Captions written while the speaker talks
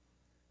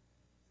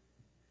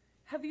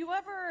Have you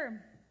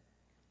ever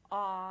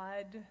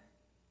awed?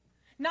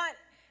 Not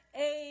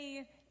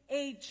A-H-H-H-H,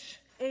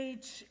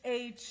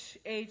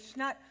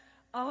 not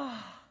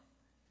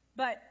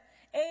but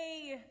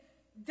A-W-E,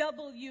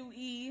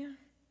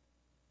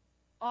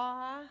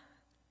 awe.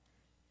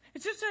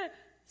 It's just a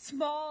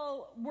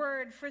small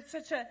word for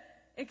such an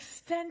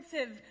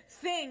extensive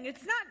thing.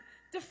 It's not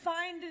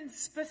defined in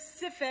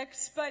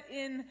specifics, but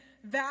in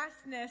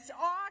vastness.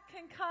 Awe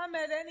can come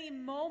at any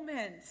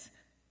moment,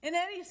 in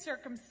any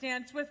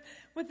circumstance, with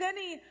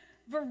any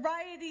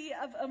variety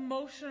of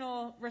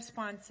emotional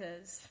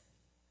responses.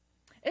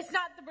 It's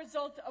not the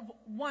result of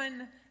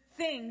one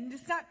thing.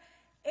 It's not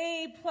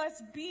A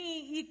plus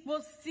B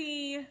equals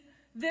C,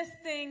 this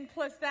thing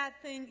plus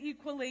that thing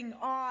equaling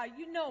awe.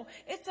 You know,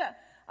 it's a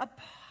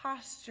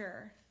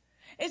posture.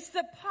 It's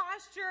the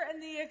posture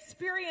and the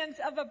experience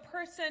of a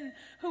person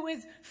who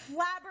is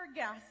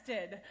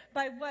flabbergasted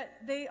by what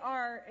they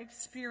are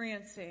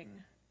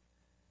experiencing.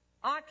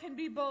 Awe can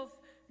be both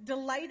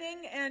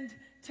delighting and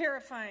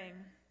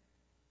terrifying.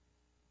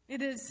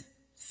 It is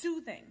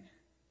soothing,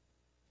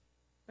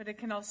 but it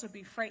can also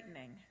be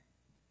frightening.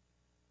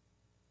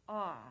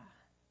 Awe.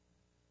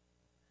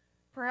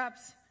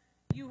 Perhaps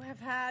you have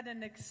had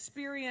an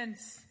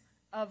experience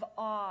of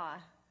awe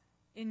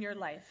in your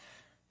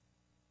life.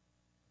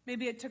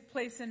 Maybe it took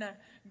place in a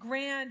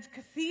grand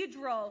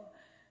cathedral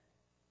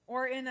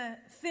or in a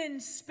thin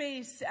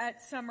space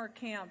at summer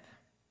camp,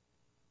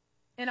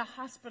 in a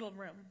hospital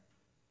room,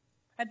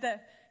 at the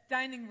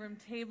dining room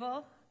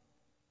table,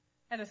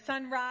 at a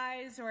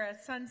sunrise or a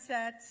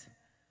sunset,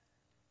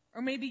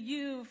 or maybe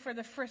you, for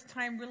the first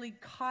time, really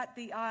caught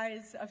the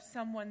eyes of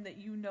someone that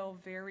you know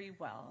very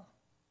well.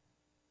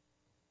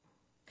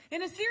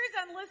 In a series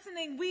on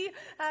listening,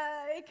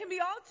 it can be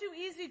all too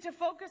easy to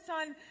focus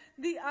on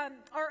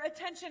our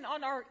attention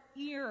on our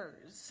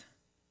ears.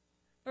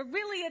 But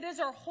really, it is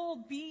our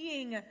whole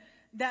being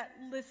that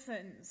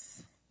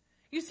listens.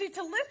 You see,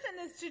 to listen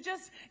is to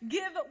just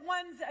give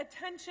one's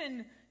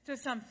attention to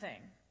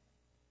something.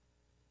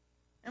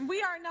 And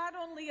we are not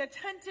only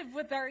attentive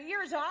with our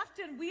ears,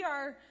 often we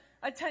are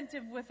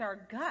attentive with our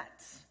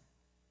guts.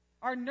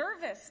 Our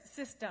nervous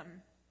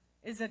system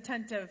is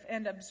attentive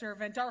and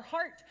observant. Our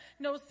heart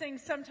knows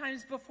things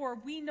sometimes before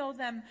we know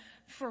them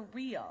for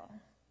real.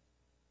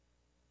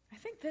 I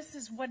think this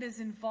is what is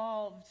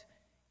involved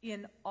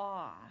in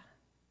awe.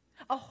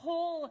 A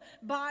whole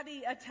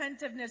body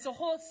attentiveness, a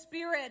whole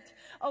spirit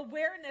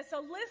awareness, a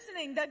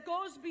listening that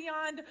goes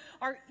beyond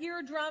our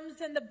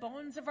eardrums and the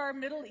bones of our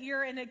middle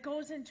ear, and it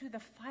goes into the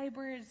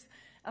fibers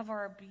of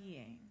our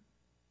being.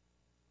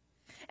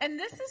 And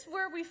this is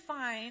where we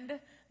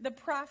find the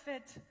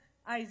prophet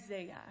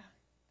Isaiah.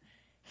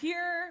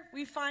 Here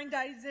we find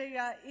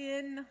Isaiah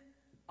in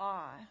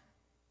awe.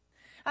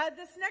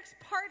 This next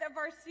part of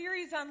our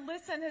series on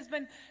Listen has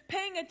been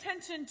paying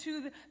attention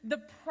to the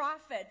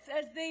prophets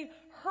as they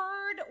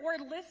heard or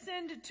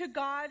listened to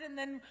God and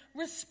then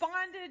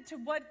responded to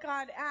what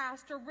God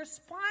asked or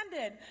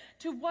responded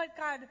to what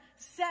God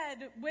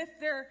said with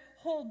their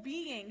whole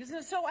beings.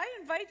 And so I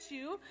invite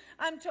you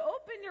to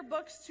open your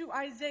books to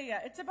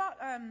Isaiah. It's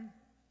about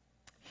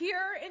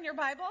here in your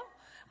Bible,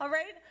 all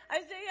right?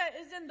 Isaiah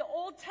is in the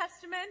Old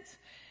Testament.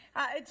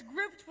 It's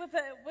grouped with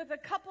a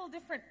couple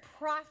different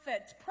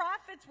prophets.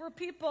 Prophets were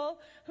people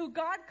who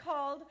God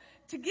called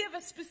to give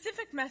a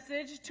specific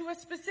message to a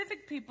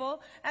specific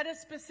people at a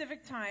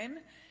specific time.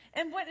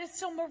 And what is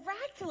so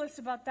miraculous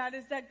about that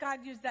is that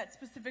God used that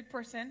specific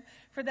person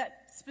for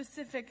that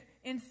specific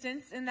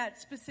instance in that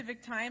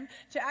specific time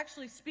to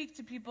actually speak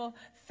to people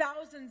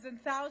thousands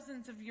and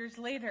thousands of years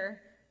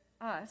later,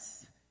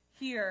 us,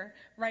 here,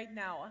 right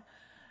now.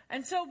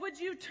 And so would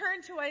you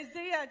turn to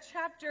Isaiah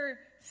chapter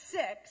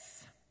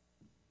 6,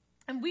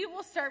 and we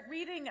will start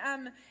reading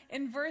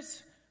in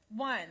verse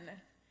 1.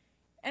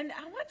 And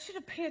I want you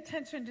to pay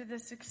attention to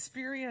this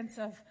experience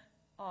of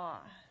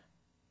awe.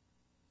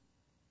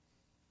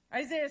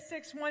 Isaiah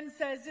 6:1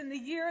 says, "In the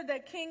year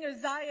that King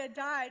Uzziah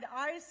died,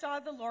 I saw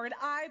the Lord."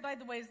 I, by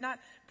the way, is not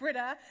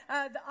Britta.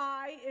 The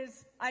I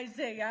is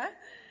Isaiah.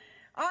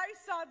 "I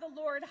saw the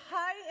Lord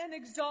high and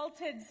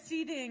exalted,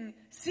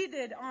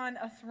 seated on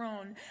a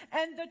throne,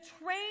 and the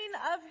train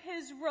of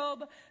his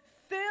robe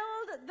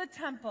filled the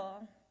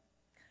temple.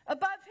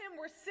 Above him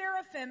were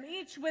seraphim,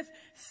 each with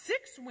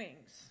 6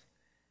 wings.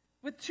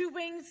 With 2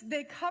 wings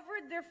they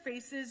covered their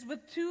faces,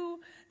 with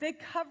 2 they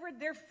covered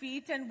their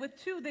feet, and with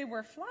 2 they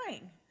were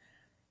flying.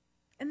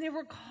 And they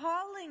were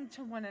calling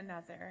to one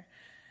another,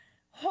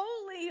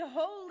 'Holy,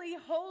 holy,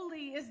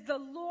 holy is the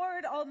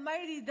Lord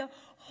Almighty. The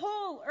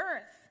whole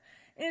earth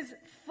is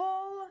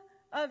full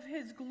of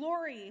his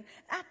glory.'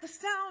 At the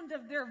sound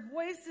of their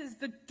voices,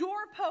 the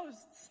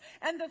doorposts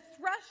and the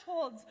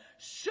thresholds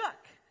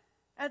shook,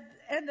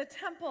 and the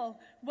temple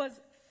was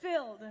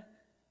filled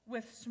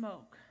with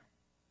smoke."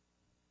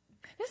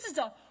 This is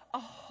a a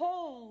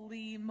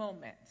holy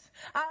moment.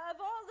 Of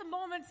all the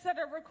moments that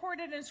are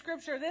recorded in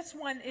Scripture, this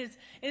one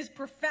is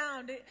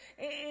profound.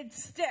 It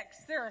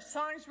sticks. There are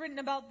songs written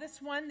about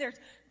this one.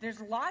 There's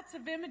lots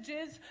of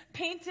images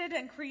painted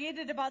and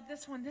created about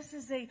this one. This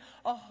is a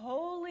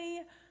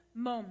holy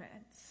moment.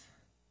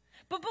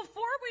 But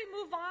before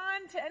we move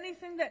on to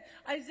anything that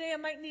Isaiah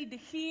might need to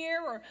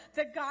hear or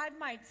that God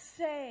might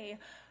say,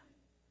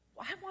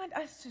 I want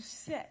us to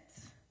sit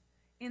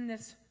in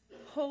this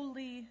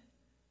holy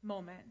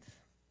moment.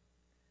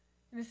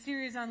 In a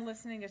series on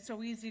listening, it's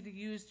so easy to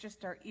use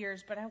just our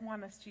ears, but I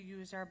want us to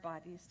use our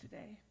bodies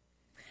today.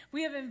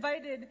 We have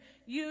invited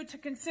you to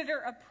consider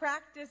a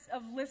practice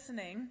of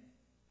listening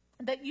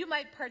that you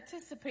might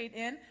participate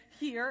in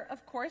here,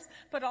 of course,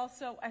 but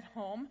also at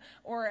home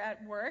or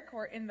at work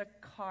or in the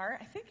car.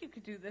 I think you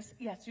could do this.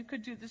 Yes, you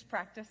could do this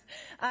practice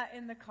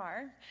in the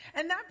car.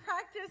 And that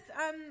practice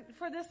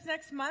for this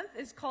next month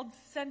is called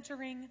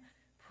centering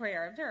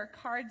prayer. There are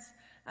cards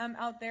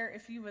out there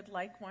if you would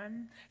like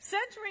one.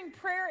 Centering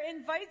prayer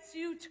invites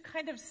you to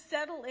kind of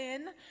settle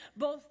in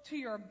both to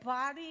your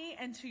body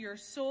and to your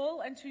soul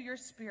and to your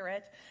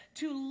spirit,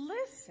 to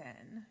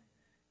listen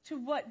to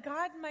what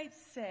God might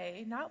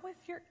say, not with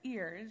your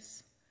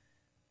ears,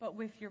 but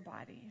with your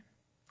body.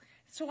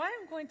 So I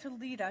am going to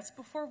lead us,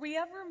 before we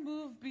ever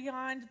move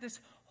beyond this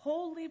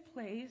holy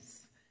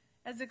place,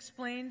 as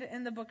explained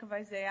in the book of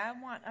Isaiah,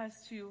 I want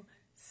us to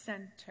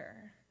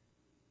center.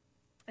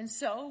 And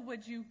so,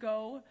 would you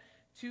go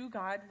to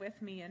God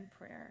with me in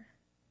prayer?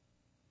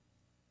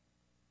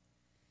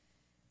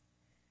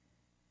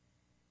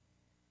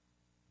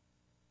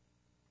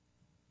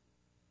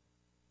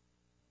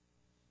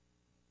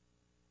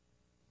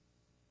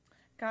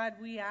 God,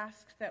 we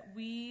ask that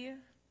we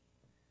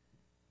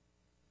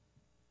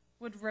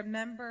would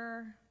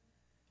remember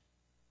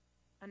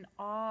an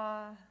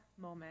awe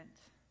moment.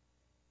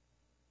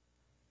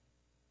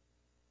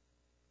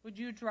 Would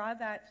you draw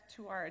that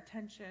to our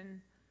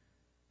attention?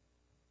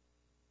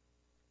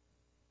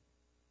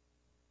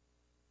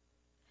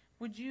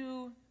 Would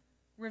you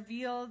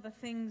reveal the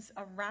things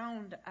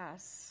around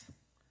us,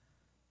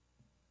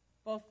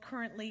 both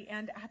currently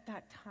and at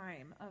that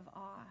time of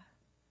awe?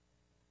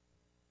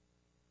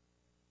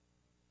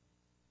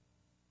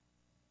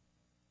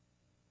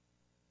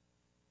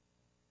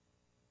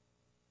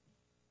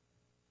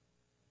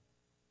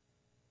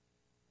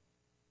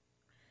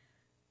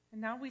 And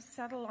now we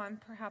settle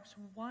on perhaps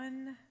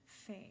one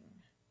thing.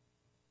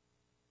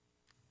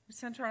 We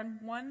center on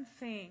one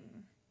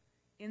thing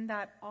in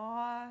that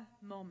awe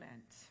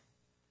moment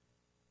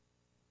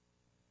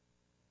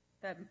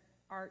that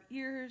our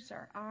ears,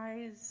 our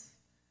eyes,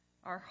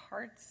 our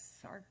hearts,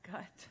 our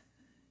gut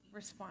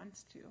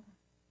responds to.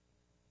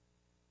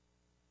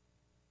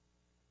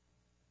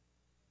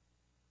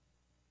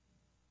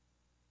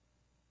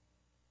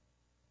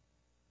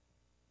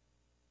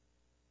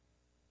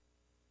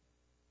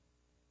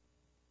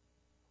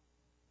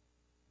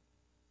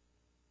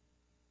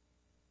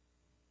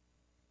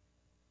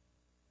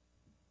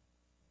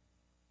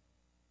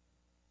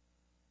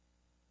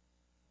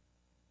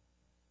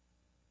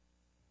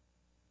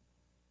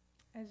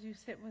 As you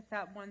sit with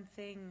that one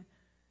thing,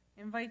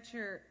 invite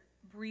your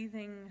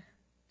breathing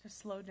to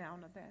slow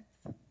down a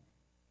bit.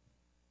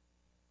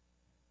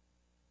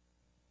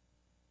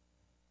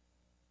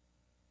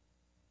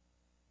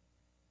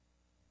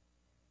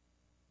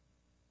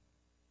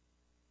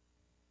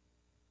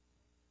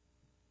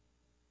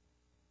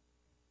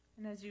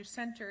 And as you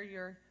center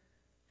your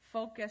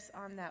focus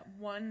on that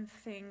one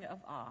thing of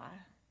awe,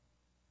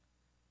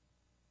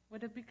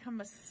 would it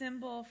become a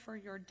symbol for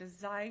your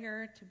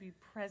desire to be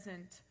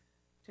present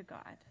to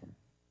God?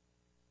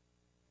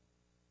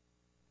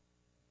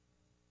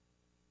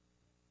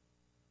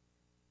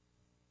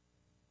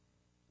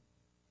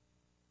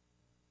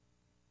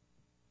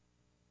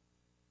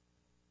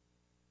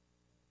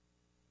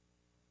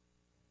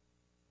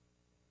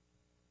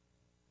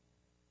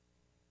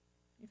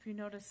 If you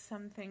notice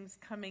some things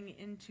coming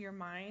into your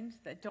mind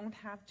that don't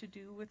have to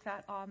do with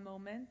that awe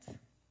moment,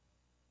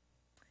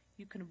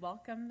 you can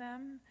welcome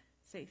them,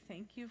 say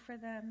thank you for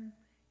them,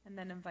 and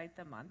then invite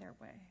them on their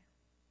way.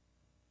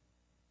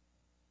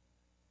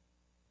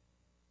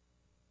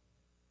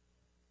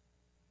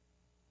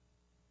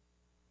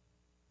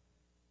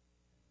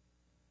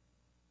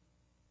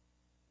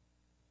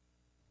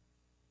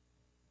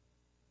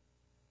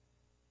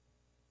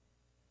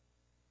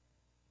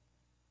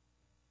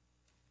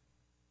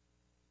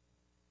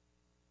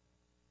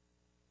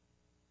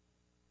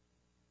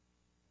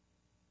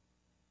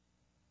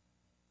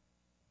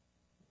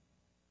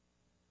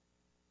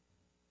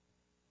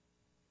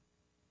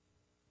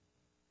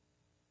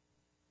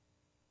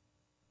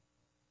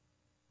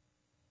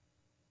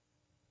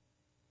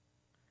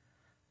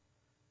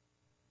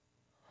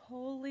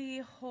 Holy,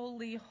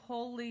 holy,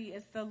 holy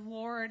is the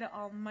Lord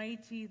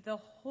Almighty. The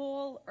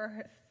whole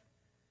earth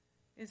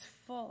is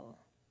full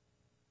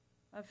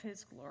of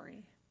his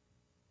glory.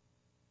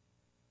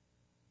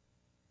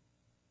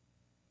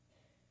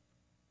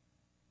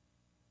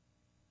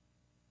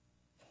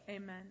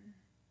 Amen.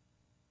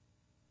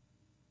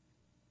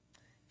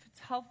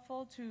 it's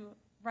helpful to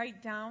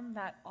write down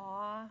that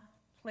awe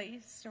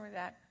place or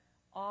that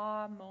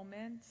awe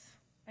moment.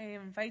 I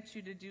invite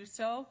you to do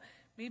so,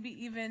 maybe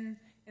even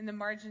in the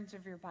margins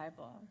of your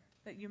Bible,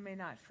 that you may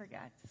not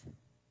forget.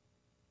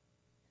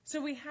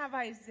 So we have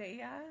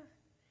Isaiah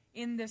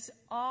in this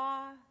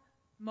awe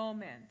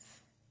moment.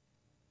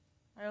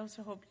 I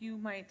also hope you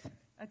might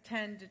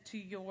attend to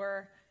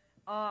your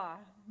awe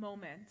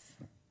moment.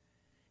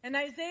 And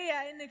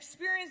Isaiah, in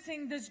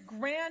experiencing this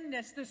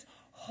grandness, this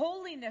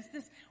holiness,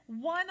 this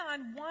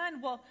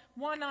one-on-one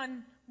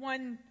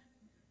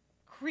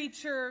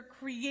creature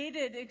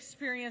created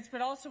experience,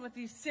 but also with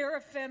these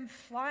seraphim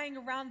flying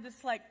around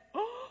this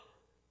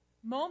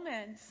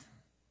moment,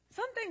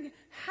 something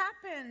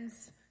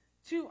happens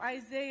to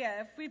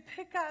Isaiah. If we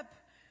pick up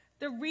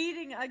the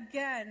reading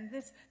again,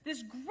 this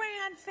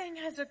grand thing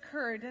has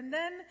occurred. And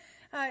then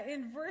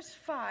in verse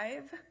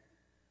 5,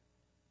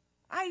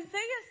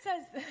 Isaiah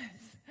says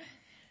this,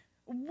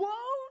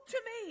 "Woe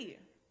to me!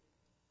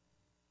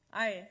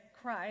 I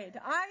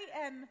cried, I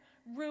am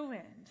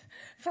ruined,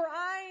 for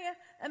I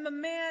am a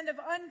man of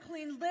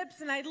unclean lips,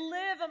 and I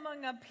live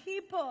among a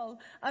people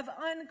of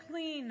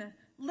unclean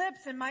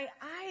lips, and my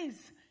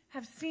eyes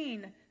have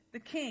seen the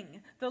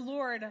King, the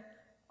Lord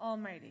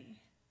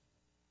Almighty."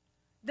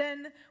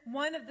 Then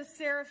one of the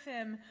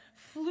seraphim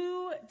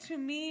flew to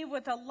me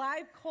with a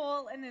live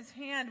coal in his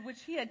hand,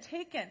 which he had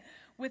taken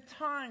with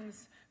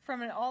tongs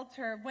from an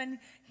altar. When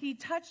he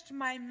touched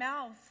my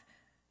mouth,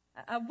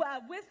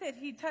 with it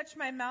he touched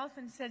my mouth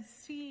and said,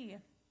 "See,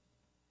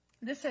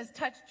 this has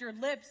touched your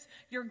lips.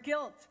 Your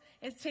guilt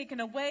is taken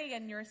away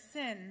and your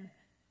sin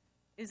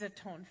is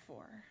atoned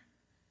for."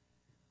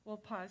 We'll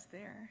pause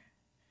there.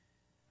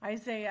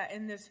 Isaiah,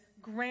 in this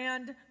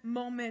grand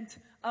moment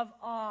of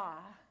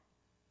awe,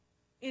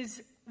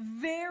 is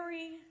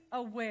very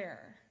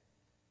aware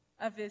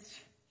of his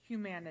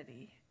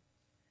humanity.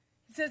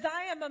 He says,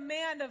 "I am a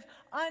man of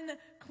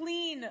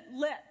unclean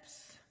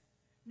lips.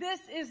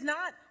 This is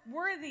not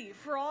worthy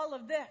for all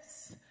of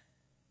this.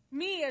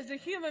 Me as a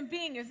human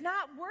being is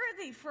not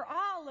worthy for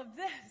all of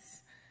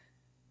this."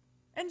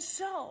 And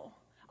so,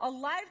 a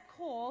live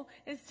coal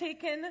is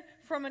taken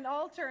from an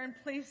altar and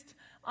placed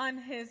on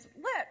his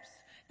lips.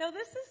 Now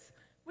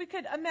we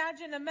could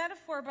imagine a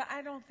metaphor, but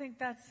I don't think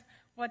that's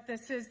what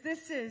this is.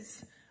 This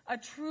is a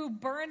true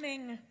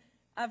burning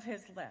of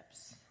his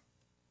lips.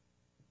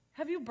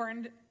 Have you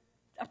burned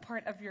a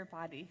part of your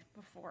body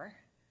before?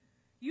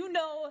 You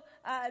know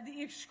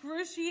the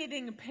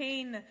excruciating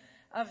pain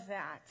of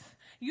that.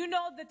 You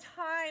know the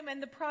time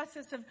and the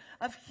process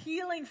of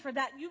healing for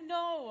that. You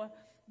know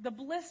the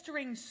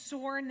blistering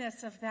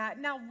soreness of that.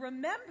 Now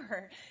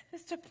remember,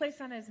 this took place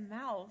on his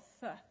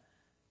mouth.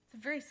 It's a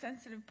very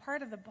sensitive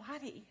part of the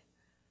body.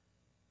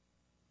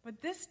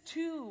 But this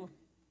too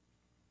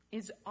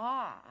is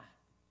awe.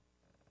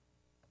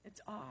 It's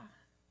awe.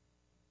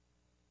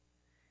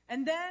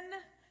 And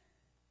then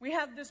we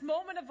have this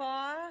moment of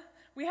awe.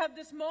 We have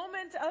this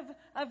moment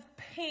of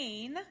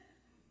pain.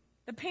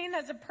 The pain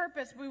has a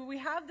purpose. We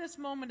have this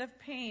moment of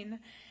pain.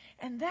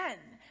 And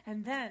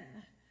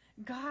then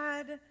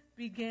God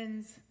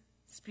begins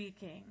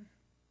speaking.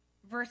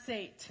 Verse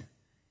 8.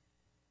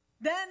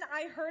 "Then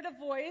I heard a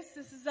voice,"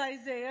 this is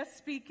Isaiah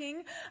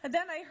speaking, "and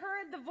then I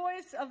heard the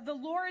voice of the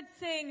Lord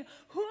saying,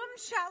 'Whom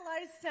shall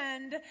I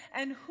send,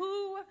 and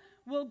who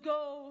will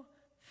go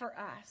for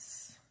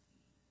us?'"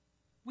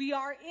 We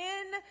are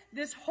in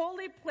this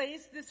holy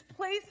place, this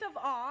place of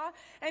awe,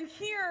 and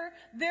here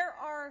there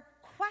are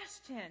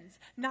questions,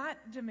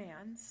 not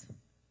demands.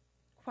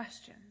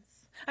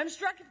 Questions. I'm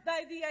struck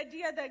by the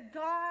idea that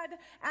God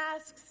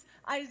asks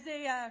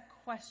Isaiah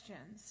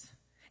questions.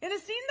 In a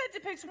scene that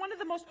depicts one of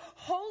the most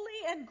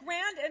holy and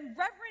grand and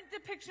reverent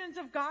depictions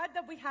of God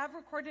that we have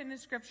recorded in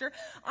Scripture,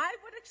 I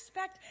would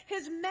expect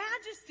His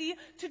Majesty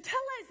to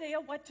tell Isaiah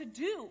what to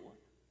do.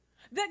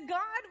 That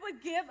God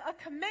would give a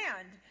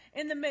command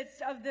in the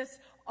midst of this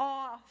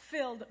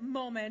awe-filled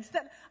moment.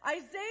 That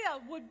Isaiah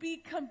would be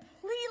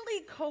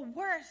completely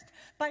coerced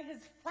by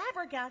his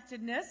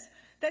flabbergastedness,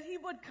 that he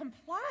would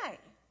comply.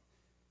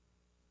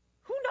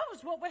 Who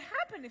knows what would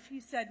happen if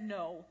he said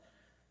no?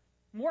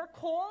 More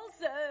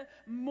coals,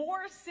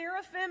 more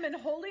seraphim and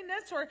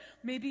holiness, or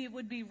maybe it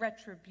would be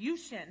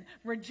retribution,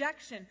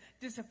 rejection,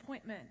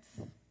 disappointment.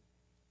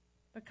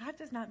 But God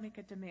does not make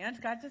a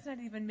demand. God does not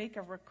even make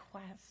a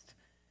request.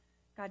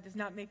 God does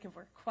not make a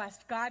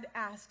request. God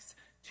asks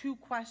two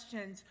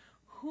questions.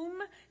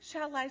 Whom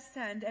shall I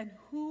send, and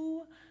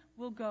who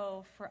will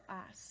go for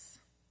us?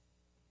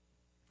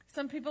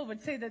 Some people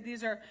would say that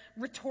these are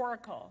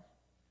rhetorical,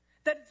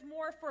 that it's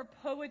more for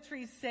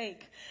poetry's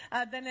sake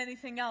than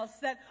anything else.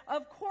 That,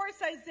 of course,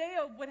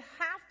 Isaiah would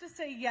have to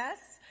say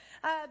yes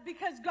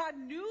because God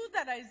knew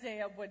that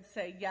Isaiah would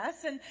say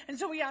yes. And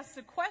so he asks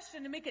the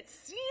question to make it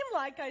seem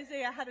like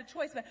Isaiah had a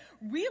choice. But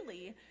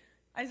really,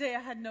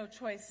 Isaiah had no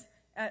choice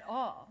at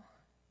all.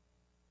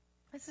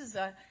 This is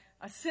a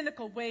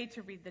cynical way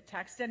to read the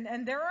text.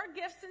 And there are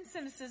gifts in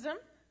cynicism.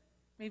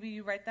 Maybe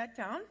you write that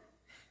down.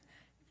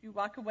 If you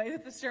walk away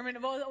with the sermon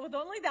with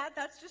only that,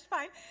 that's just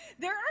fine.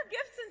 There are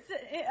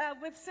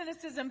gifts with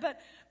cynicism, but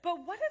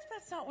what if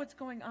that's not what's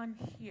going on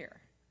here?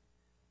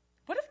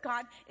 What if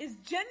God is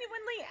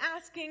genuinely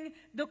asking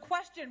the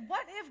question,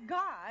 what if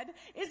God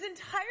is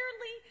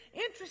entirely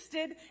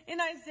interested in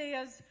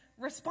Isaiah's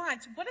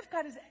response? What if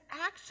God is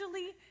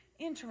actually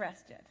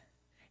interested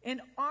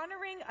in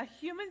honoring a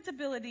human's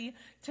ability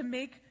to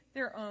make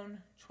their own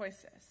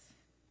choices?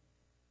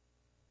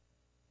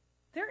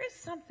 There is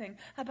something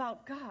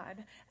about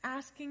God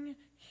asking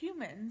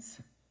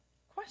humans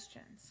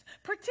questions,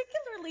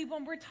 particularly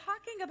when we're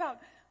talking about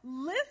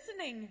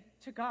listening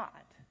to God,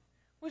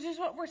 which is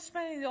what we're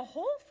spending the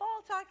whole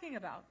fall talking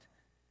about.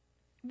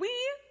 We,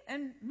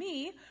 and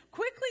me,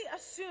 quickly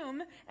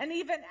assume and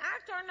even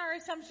act on our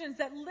assumptions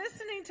that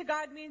listening to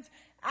God means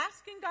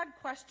asking God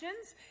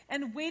questions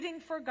and waiting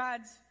for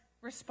God's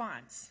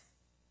response.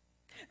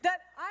 That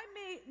I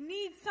may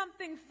need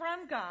something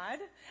from God,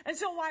 and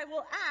so I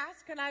will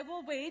ask and I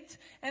will wait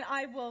and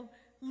I will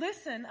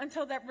listen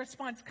until that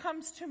response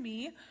comes to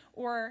me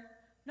or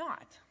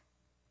not,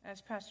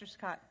 as Pastor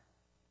Scott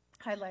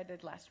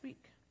highlighted last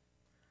week.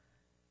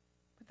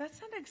 But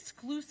that's not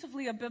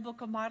exclusively a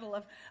biblical model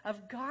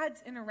of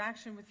God's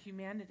interaction with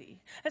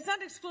humanity. It's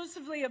not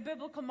exclusively a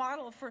biblical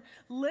model for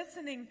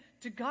listening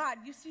to God.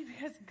 You see,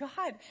 because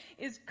God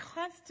is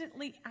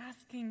constantly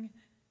asking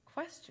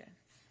questions.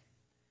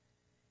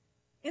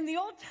 In the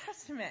Old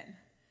Testament,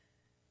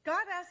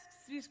 God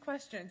asks these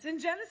questions. In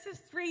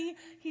Genesis 3,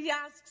 he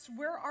asks,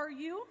 "Where are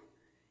you?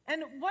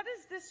 And what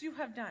is this you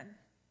have done?"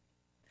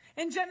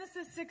 In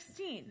Genesis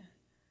 16,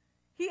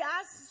 he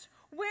asks,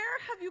 "Where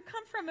have you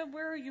come from and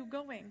where are you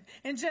going?"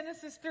 In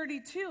Genesis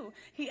 32,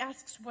 he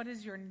asks, "What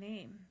is your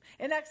name?"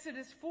 In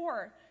Exodus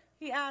 4,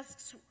 he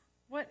asks,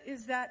 "What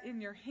is that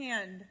in your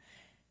hand?"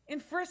 In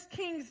 1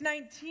 Kings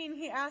 19,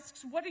 he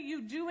asks, "What are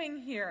you doing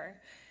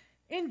here?"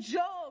 In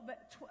Job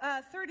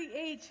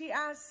 38, he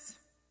asks,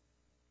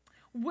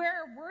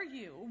 "Where were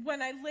you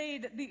when I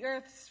laid the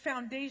earth's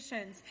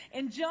foundations?"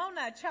 In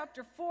Jonah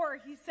chapter 4,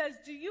 he says,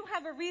 "Do you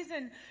have a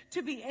reason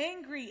to be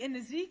angry?" In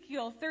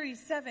Ezekiel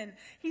 37,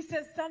 he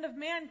says, "Son of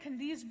man, can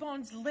these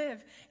bones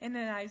live?" And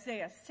in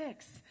Isaiah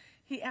 6,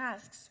 he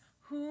asks,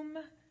 "Whom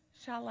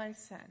shall I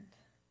send?"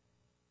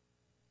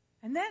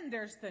 And then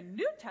there's the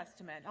New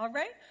Testament, all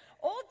right?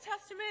 Old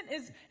Testament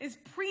is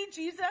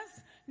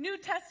pre-Jesus. New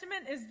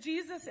Testament is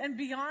Jesus and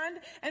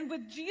beyond. And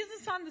with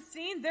Jesus on the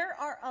scene, there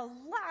are a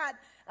lot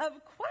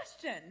of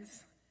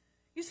questions.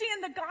 You see,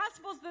 in the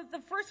Gospels,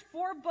 the first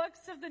 4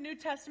 books of the New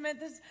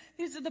Testament,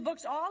 these are the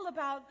books all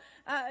about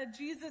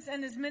Jesus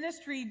and his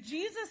ministry.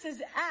 Jesus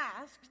is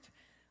asked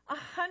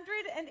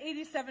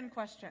 187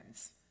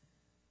 questions.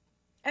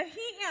 And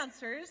he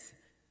answers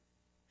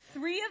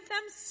 3 of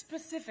them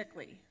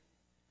specifically.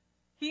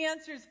 He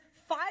answers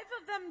 5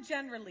 of them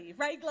generally,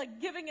 right? Like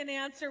giving an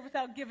answer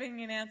without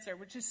giving an answer,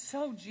 which is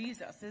so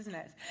Jesus, isn't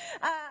it?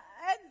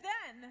 And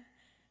then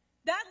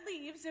that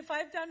leaves, if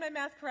I've done my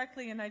math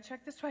correctly, and I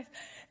checked this twice,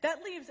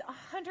 that leaves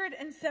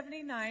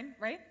 179,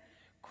 right,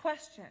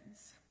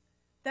 questions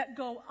that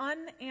go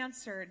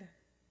unanswered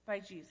by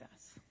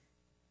Jesus.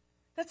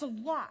 That's a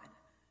lot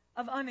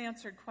of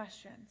unanswered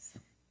questions.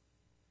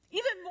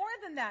 Even more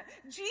than that,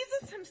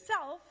 Jesus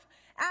himself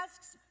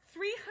asks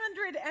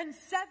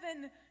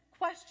 307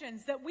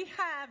 questions that we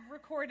have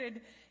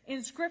recorded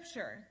in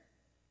Scripture.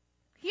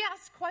 He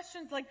asks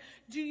questions like,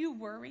 "Do you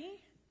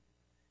worry?"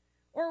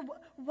 Or,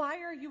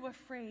 "Why are you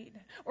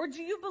afraid?" Or,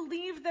 "Do you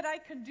believe that I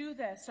can do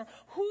this?" Or,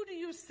 "Who do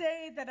you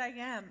say that I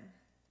am?"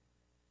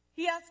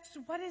 He asks,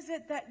 "What is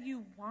it that you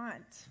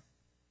want?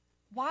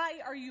 Why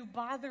are you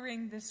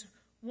bothering this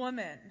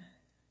woman?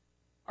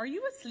 Are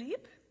you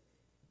asleep?"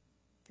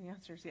 The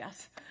answer is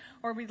yes,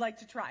 or we'd like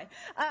to try.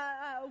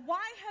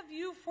 "Why have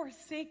you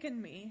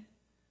forsaken me?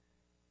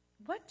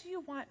 What do you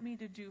want me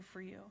to do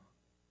for you?"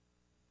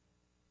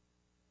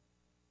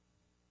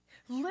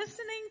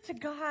 Listening to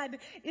God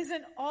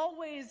isn't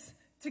always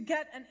to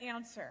get an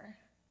answer.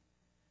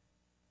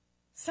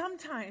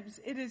 Sometimes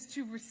it is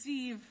to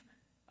receive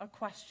a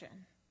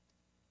question.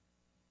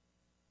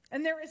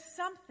 And there is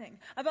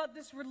something about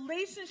this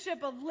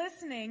relationship of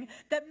listening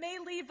that may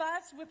leave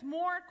us with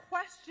more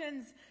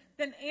questions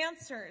than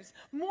answers,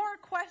 more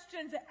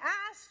questions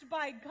asked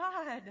by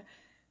God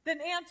than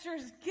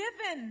answers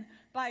given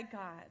by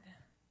God.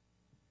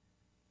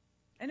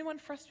 Anyone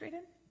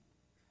frustrated?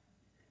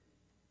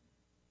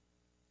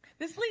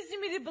 This leads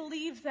me to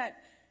believe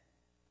that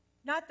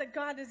not that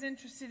God is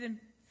interested in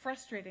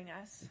frustrating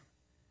us,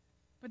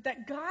 but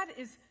that God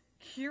is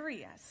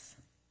curious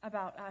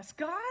about us.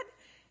 God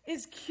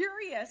is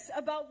curious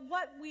about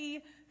what we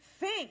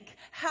think,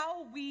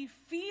 how we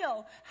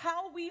feel,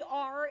 how we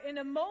are in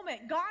a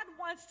moment. God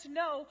wants to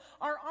know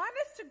our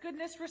honest to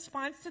goodness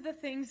response to the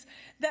things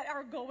that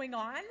are going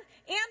on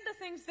and the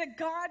things that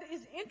God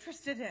is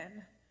interested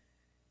in.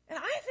 And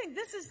I think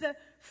this is the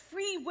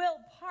free will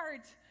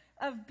part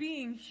of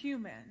being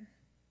human.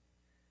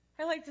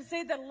 I like to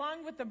say that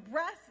along with the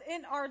breath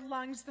in our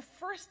lungs, the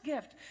first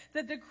gift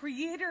that the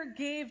Creator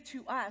gave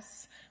to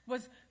us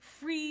was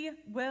free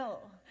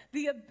will.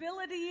 the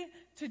ability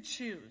to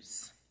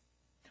choose.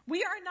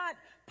 We are not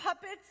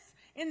puppets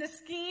in the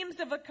schemes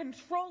of a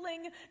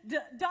controlling,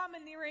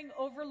 domineering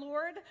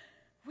overlord.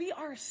 We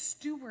are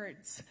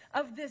stewards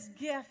of this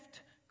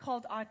gift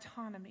called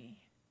autonomy.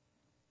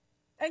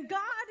 And God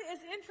is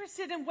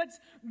interested in what's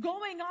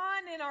going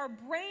on in our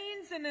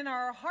brains and in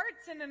our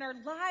hearts and in our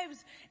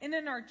lives and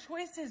in our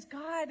choices.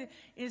 God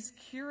is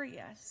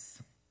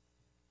curious.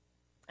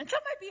 And some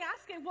might be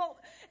asking, well,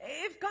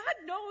 if God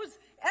knows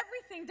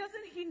everything,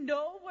 doesn't he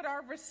know what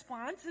our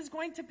response is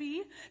going to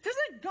be?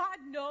 Doesn't God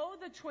know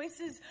the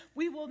choices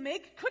we will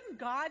make? Couldn't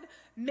God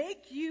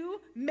make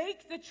you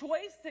make the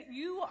choice that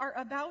you are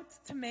about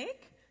to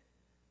make?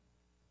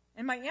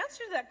 And my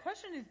answer to that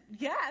question is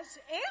yes,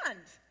 and.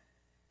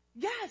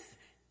 Yes,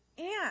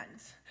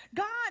 and.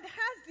 God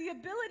has the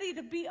ability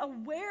to be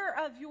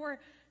aware of your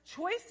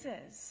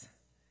choices.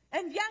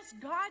 And yes,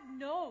 God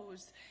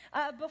knows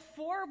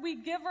before we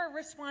give our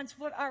response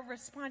what our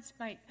response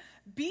might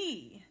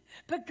be.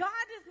 But God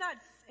is not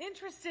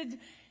interested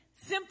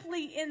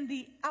simply in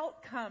the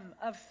outcome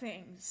of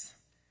things,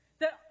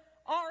 that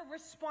our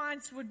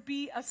response would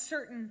be a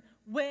certain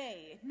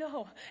way.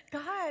 No,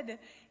 God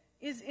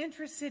is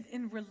interested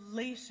in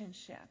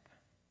relationship.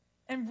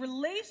 And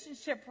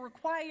relationship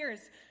requires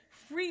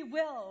free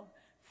will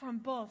from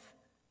both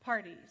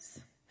parties.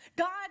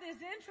 God is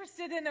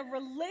interested in a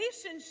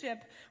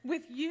relationship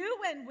with you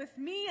and with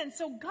me, and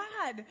so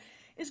God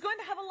is going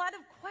to have a lot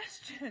of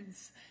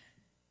questions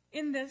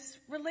in this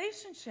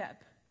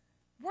relationship.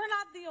 We're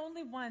not the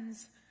only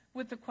ones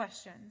with the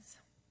questions.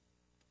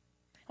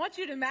 I want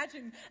you to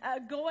imagine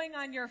going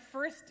on your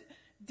first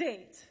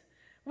date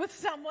with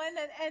someone,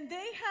 and they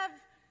have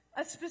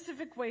a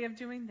specific way of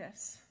doing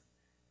this.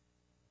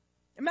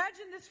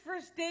 Imagine this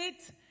first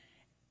date,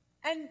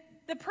 and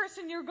the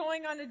person you're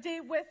going on a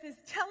date with is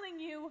telling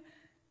you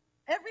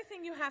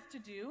everything you have to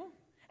do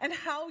and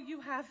how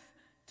you have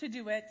to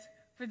do it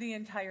for the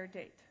entire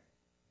date.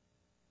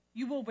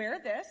 You will wear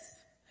this.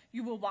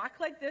 You will walk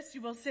like this.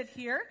 You will sit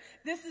here.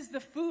 This is the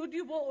food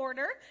you will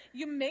order.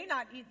 You may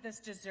not eat this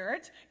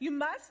dessert. You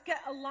must get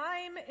a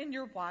lime in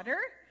your water.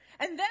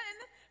 And then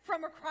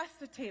from across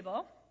the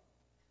table,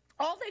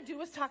 all they do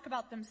is talk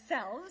about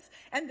themselves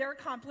and their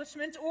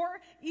accomplishments, or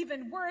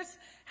even worse,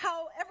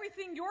 how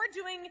everything you're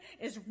doing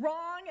is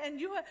wrong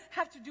and you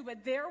have to do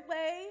it their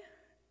way.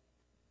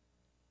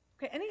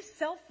 Okay, any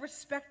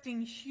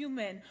self-respecting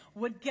human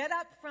would get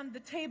up from the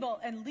table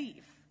and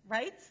leave,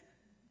 right?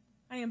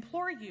 I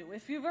implore you,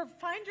 if you ever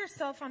find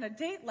yourself on a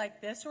date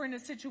like this or in a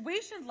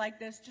situation like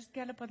this, just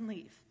get up and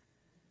leave.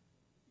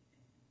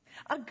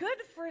 A good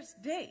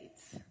first date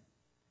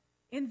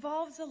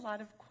involves a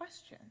lot of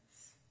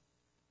questions.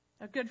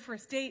 A good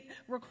first date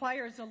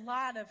requires a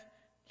lot of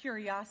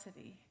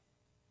curiosity.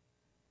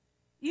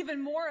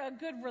 Even more, a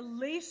good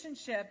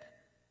relationship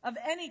of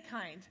any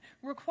kind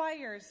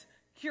requires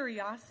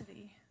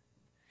curiosity.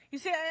 You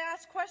see, I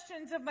ask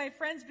questions of my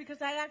friends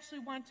because I actually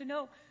want to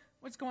know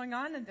what's going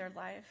on in their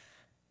life.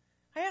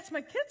 I ask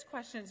my kids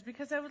questions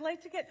because I would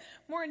like to get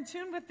more in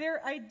tune with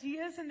their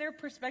ideas and their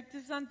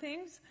perspectives on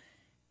things,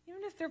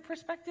 even if their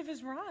perspective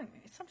is wrong.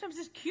 Sometimes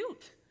it's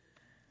cute.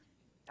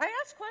 I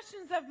ask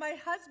questions of my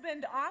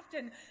husband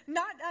often,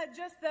 not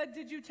just the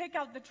did you take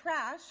out the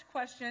trash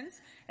questions,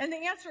 and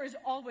the answer is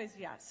always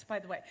yes, by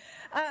the way.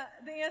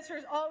 The answer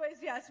is always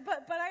yes,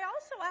 but I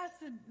also ask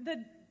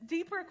the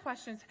deeper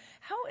questions.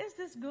 How is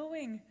this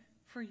going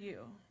for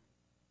you?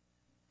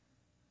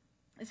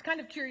 This kind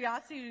of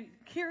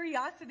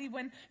curiosity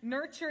when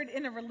nurtured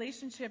in a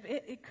relationship,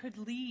 it could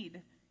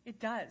lead, it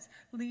does,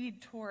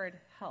 lead toward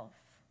health.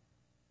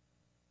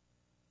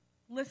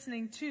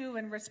 Listening to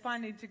and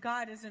responding to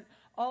God isn't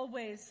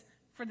always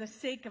for the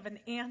sake of an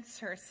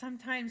answer.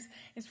 Sometimes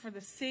it's for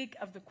the sake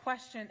of the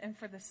question and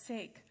for the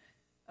sake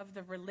of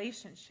the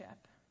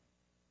relationship.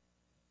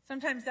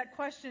 Sometimes that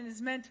question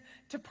is meant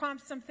to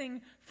prompt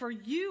something for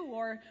you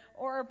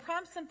or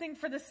prompt something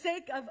for the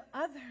sake of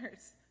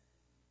others.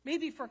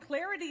 Maybe for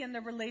clarity in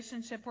the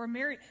relationship or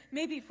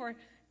maybe for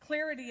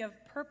clarity of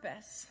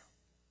purpose.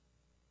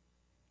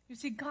 You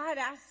see, God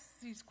asks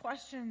these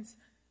questions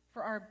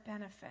for our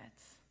benefit.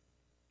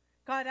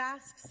 God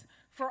asks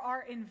for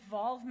our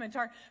involvement,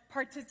 our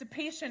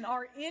participation,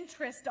 our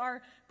interest,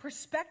 our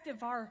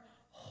perspective, our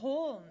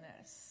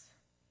wholeness.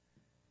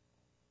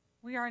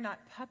 We are not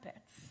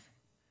puppets.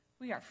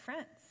 We are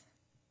friends.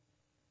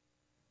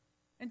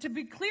 And to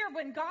be clear,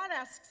 when God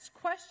asks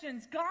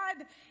questions,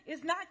 God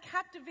is not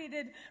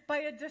captivated by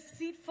a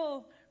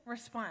deceitful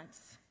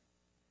response.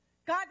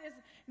 God is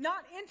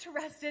not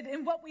interested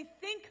in what we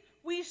think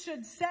we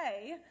should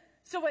say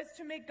so as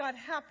to make God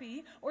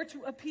happy or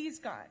to appease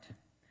God.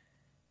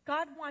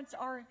 God wants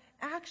our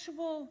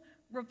actual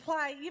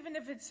reply, even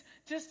if it's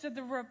just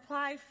the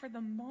reply for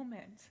the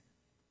moment,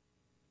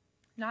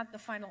 not the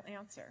final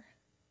answer.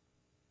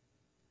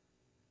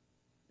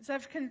 As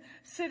I've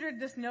considered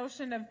this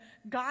notion of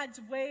God's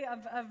way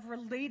of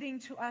relating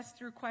to us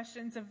through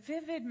questions, a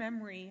vivid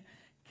memory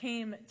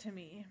came to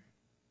me.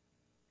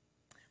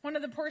 One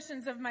of the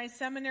portions of my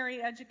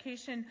seminary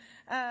education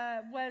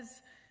was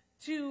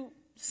to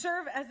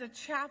serve as a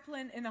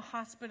chaplain in a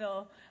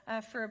hospital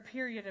for a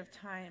period of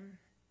time.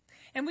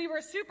 And we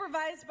were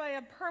supervised by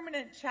a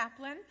permanent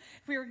chaplain.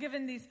 We were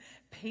given these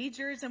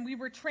pagers, and we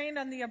were trained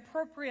on the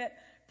appropriate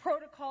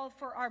protocol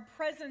for our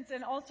presence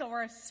and also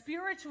our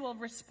spiritual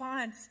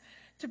response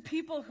to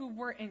people who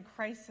were in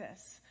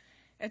crisis.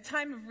 At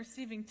time of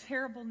receiving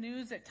terrible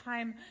news, at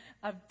time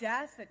of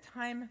death, at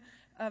time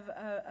of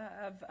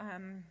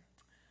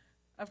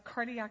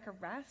cardiac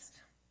arrest.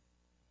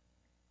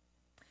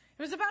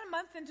 It was about a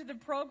month into the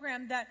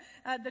program that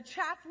the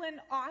chaplain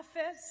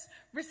office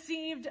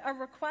received a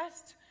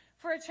request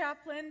for a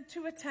chaplain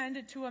to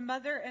attend to a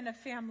mother and a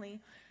family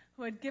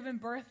who had given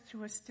birth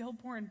to a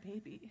stillborn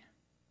baby.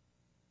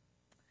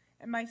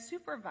 And my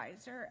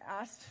supervisor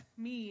asked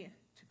me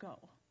to go.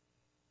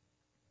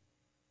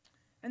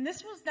 And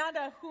this was not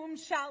a whom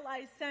shall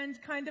I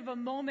send kind of a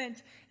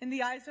moment in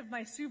the eyes of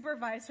my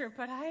supervisor,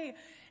 but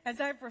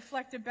as I've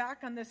reflected back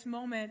on this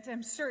moment,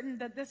 I'm certain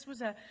that this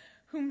was a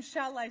whom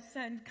shall I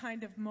send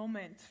kind of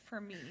moment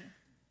for me.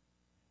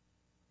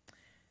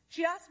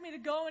 She asked me to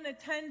go and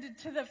attend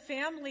to the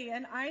family,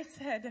 and I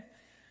said,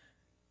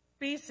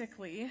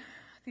 basically,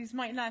 these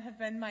might not have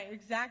been my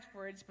exact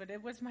words, but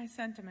it was my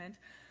sentiment,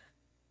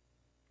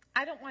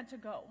 I don't want to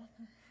go,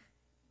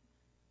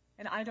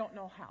 and I don't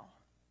know how.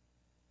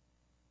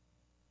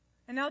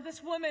 And now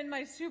this woman,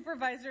 my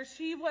supervisor,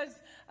 she was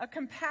a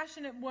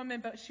compassionate woman,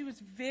 but she was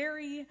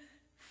very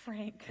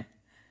frank.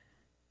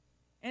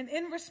 And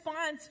in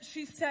response,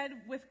 she said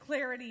with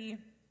clarity,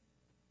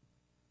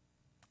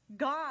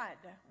 God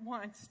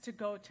wants to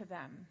go to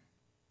them,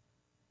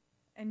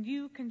 and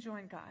you can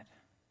join God.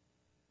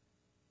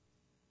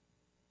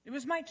 It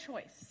was my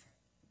choice.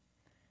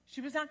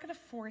 She was not going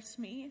to force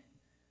me.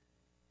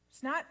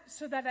 It's not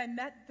so that I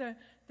met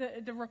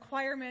the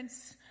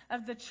requirements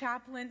of the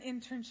chaplain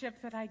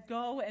internship that I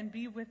go and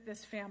be with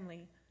this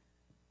family.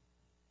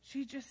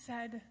 She just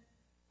said,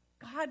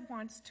 God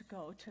wants to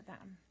go to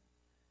them.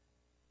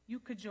 You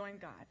could join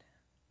God.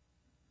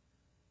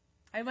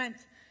 I went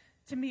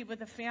to meet with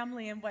the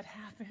family, and what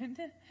happened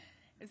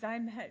is I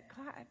met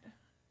God.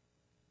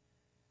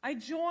 I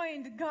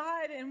joined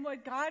God in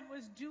what God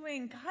was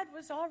doing. God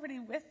was already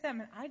with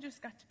them, and I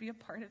just got to be a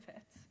part of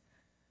it.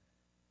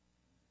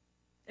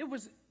 It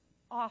was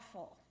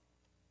awful.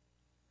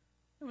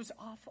 It was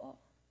awful.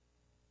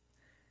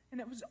 And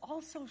it was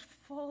also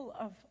full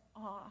of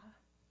awe.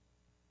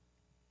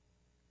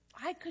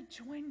 I could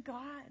join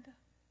God.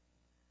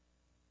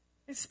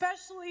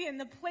 Especially in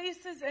the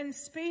places and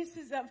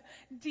spaces of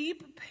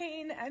deep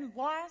pain and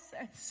loss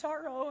and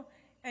sorrow,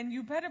 and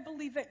you better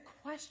believe it,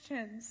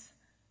 questions.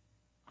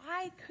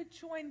 I could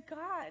join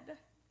God.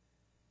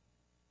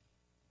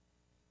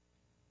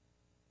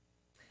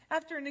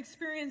 After an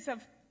experience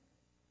of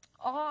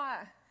awe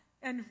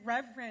and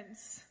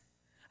reverence,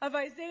 of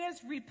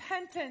Isaiah's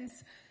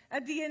repentance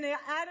at the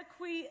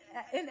inadequacy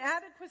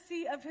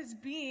of his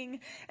being,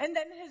 and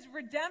then his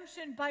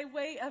redemption by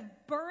way of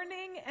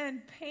burning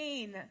and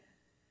pain,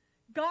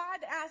 God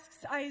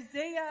asks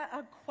Isaiah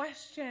a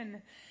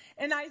question,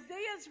 and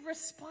Isaiah's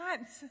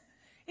response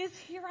is,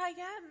 "Here I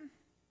am,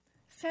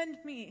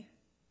 send me."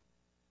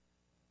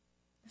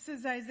 This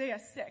is Isaiah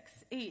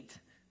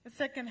 6:8, the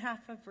second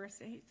half of verse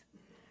 8.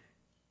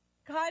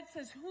 God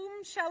says,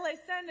 "Whom shall I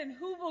send, and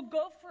who will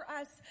go for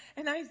us?"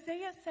 And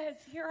Isaiah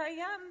says, "Here I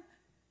am,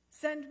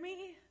 send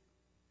me."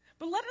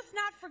 But let us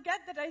not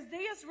forget that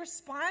Isaiah's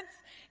response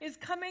is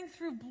coming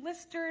through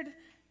blistered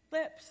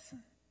lips.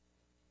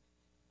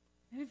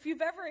 If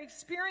you've ever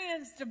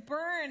experienced a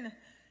burn,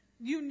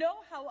 you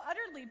know how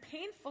utterly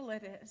painful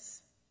it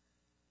is.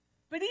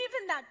 But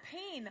even that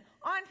pain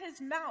on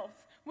his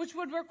mouth, which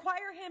would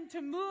require him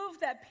to move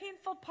that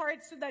painful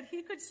part so that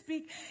he could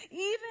speak,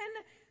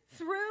 even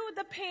through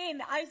the pain,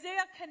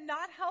 Isaiah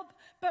cannot help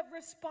but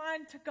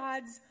respond to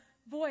God's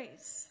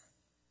voice.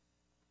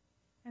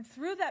 And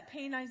through that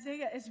pain,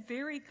 Isaiah is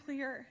very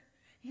clear.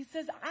 He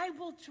says, "I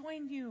will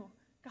join you,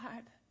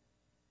 God.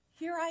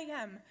 Here I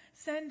am,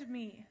 send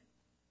me."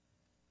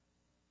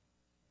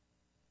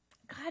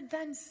 God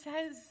then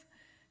says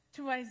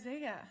to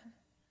Isaiah,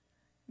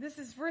 this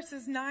is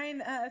verses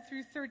 9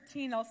 through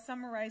 13, I'll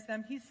summarize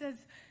them. He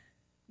says,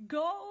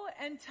 "Go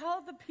and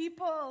tell the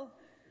people,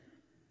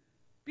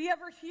 be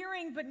ever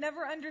hearing but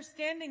never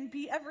understanding,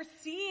 be ever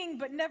seeing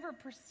but never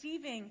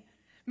perceiving.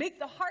 Make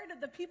the heart of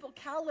the people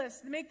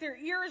callous, make their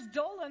ears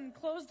dull and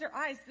close their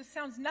eyes." This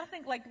sounds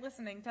nothing like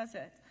listening, does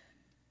it?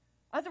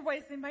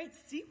 Otherwise, they might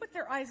see with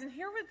their eyes and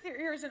hear with their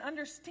ears and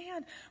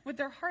understand with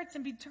their hearts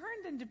and be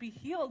turned and to be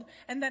healed.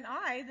 And then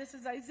this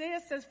is Isaiah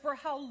says, "For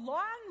how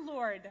long,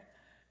 Lord?"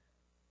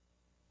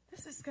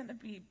 This is going to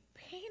be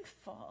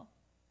painful.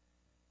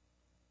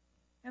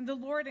 And the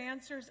Lord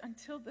answers,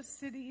 "Until the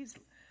cities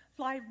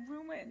lie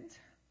ruined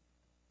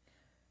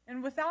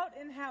and without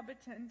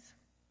inhabitant,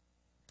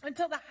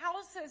 until the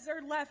houses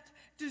are left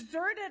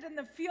deserted and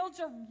the fields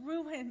are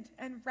ruined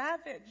and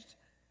ravaged,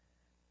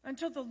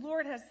 until the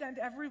Lord has sent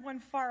everyone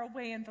far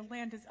away and the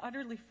land is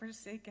utterly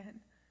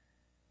forsaken.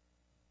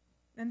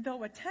 And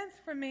though a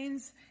tenth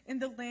remains in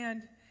the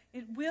land,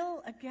 it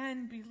will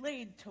again be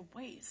laid to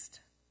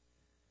waste.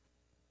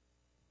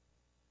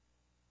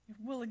 It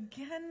will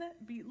again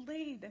be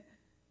laid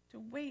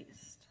to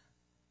waste.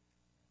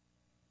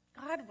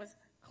 God was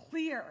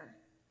clear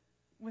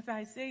with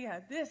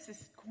Isaiah. This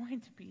is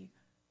going to be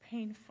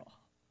painful.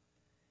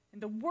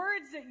 And the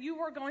words that you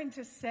are going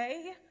to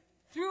say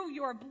through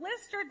your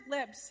blistered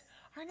lips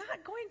are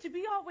not going to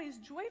be always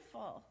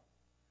joyful.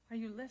 Are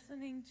you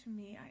listening to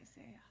me,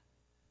 Isaiah?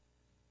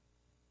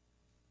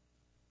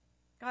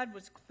 God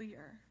was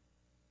clear.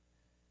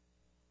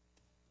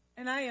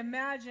 And I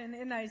imagine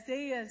in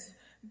Isaiah's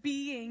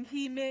being,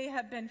 he may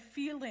have been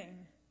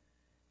feeling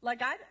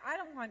like, I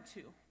don't want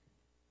to.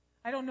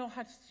 I don't know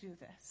how to do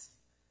this.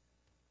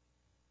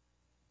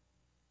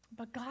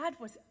 But God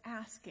was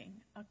asking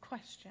a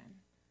question.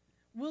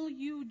 Will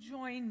you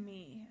join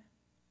me,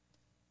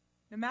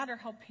 no matter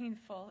how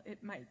painful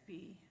it might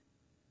be?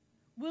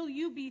 Will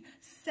you be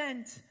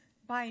sent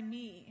by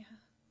me?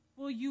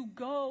 Will you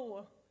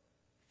go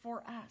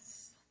for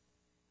us?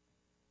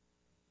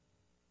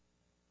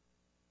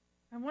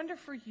 I wonder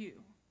for you,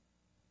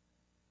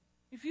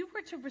 if you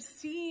were to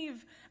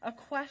receive a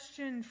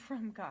question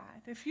from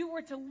God, if you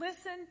were to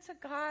listen to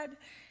God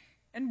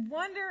and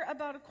wonder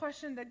about a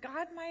question that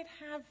God might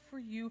have for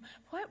you,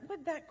 what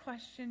would that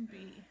question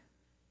be?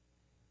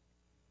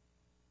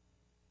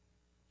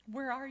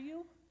 Where are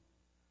you?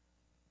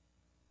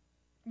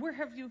 Where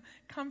have you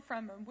come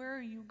from and where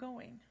are you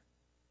going?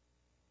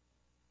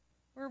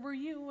 Where were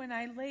you when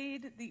I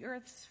laid the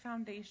earth's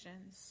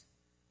foundations?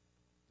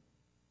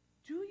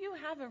 Do you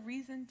have a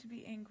reason to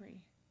be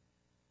angry?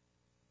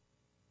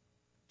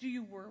 Do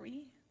you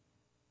worry?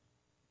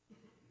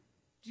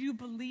 Do you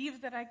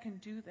believe that I can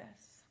do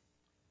this?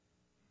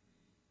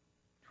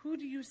 Who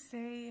do you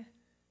say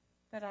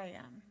that I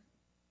am?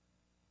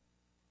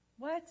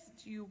 What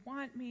do you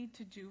want me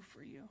to do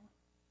for you?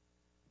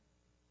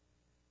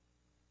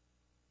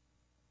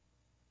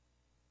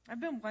 I've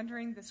been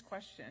wondering this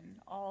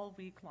question all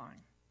week long.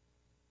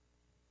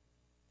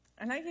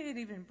 And I had it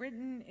even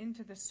written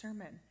into the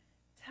sermon.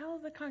 Tell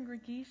the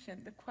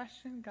congregation the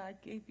question God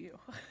gave you.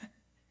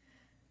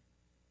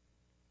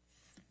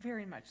 It's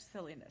very much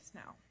silliness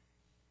now.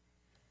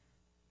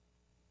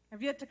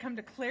 I've yet to come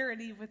to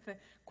clarity with the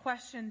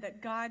question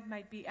that God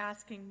might be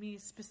asking me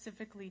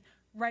specifically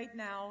right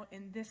now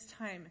in this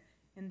time,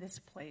 in this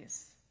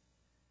place.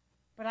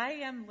 But I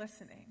am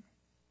listening.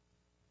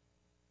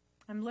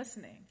 I'm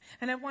listening.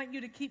 And I want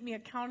you to keep me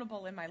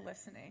accountable in my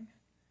listening.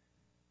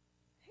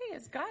 Hey,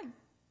 has God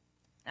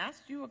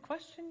asked you a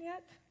question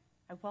yet?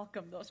 I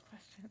welcome those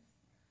questions.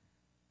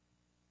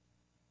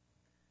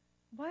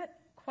 What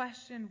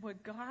question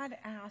would God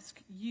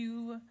ask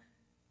you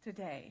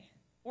today?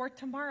 Or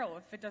tomorrow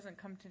if it doesn't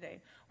come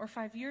today? Or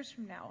 5 years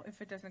from now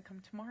if it doesn't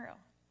come tomorrow?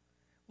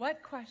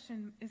 What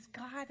question is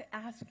God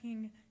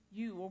asking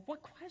you? Or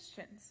what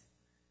questions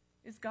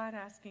is God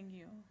asking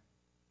you?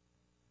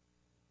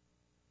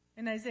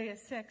 In Isaiah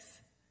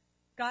 6,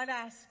 God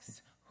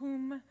asks,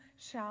 whom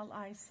shall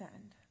I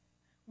send?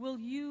 Will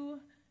you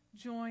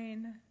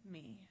join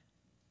me?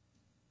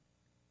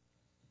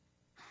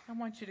 I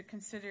want you to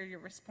consider your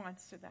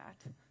response to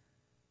that.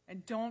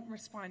 And don't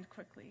respond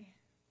quickly,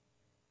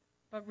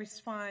 but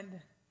respond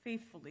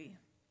faithfully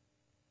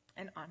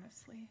and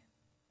honestly.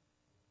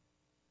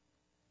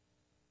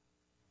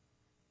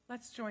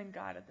 Let's join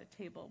God at the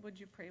table. Would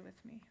you pray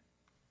with me?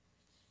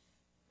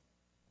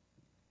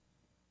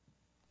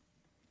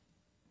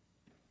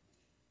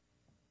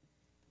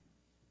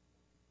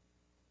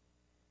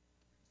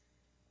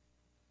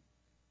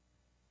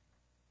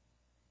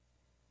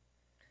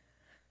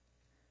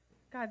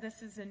 God,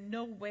 this is in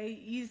no way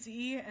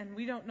easy, and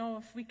we don't know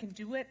if we can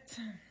do it.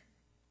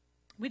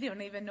 We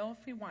don't even know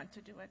if we want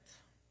to do it.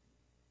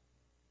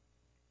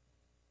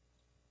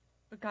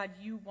 But God,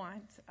 you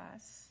want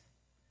us.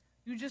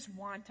 You just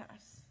want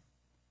us.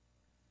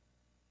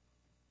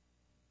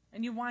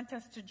 And you want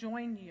us to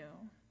join you.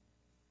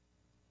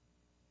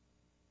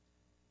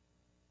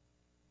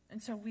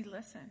 And so we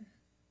listen.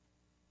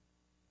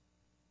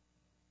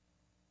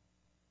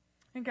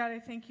 And God, I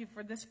thank you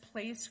for this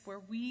place where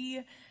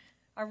we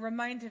are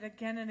reminded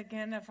again and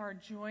again of our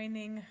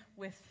joining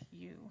with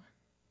you.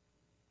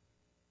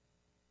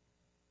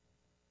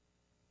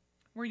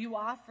 Where you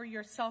offer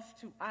yourself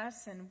to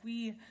us and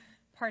we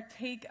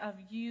partake of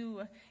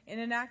you in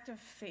an act of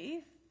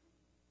faith,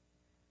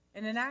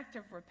 in an act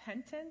of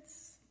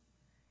repentance,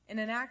 in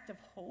an act of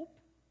hope,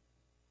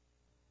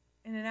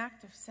 in an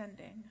act of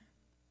sending.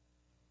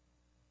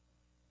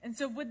 And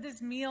so would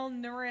this meal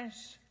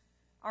nourish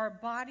our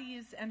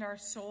bodies and our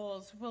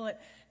souls? Will it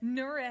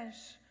nourish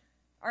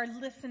our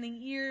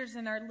listening ears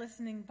and our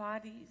listening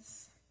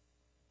bodies?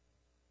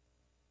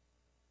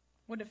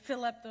 Would it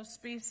fill up those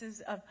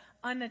spaces of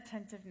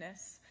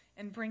unattentiveness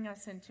and bring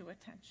us into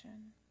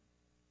attention?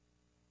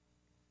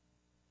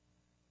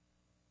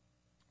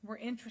 We're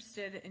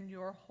interested in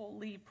your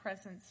holy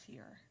presence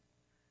here.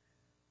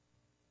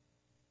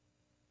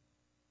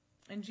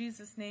 In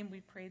Jesus' name we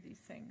pray these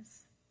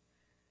things.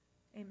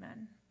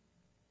 Amen.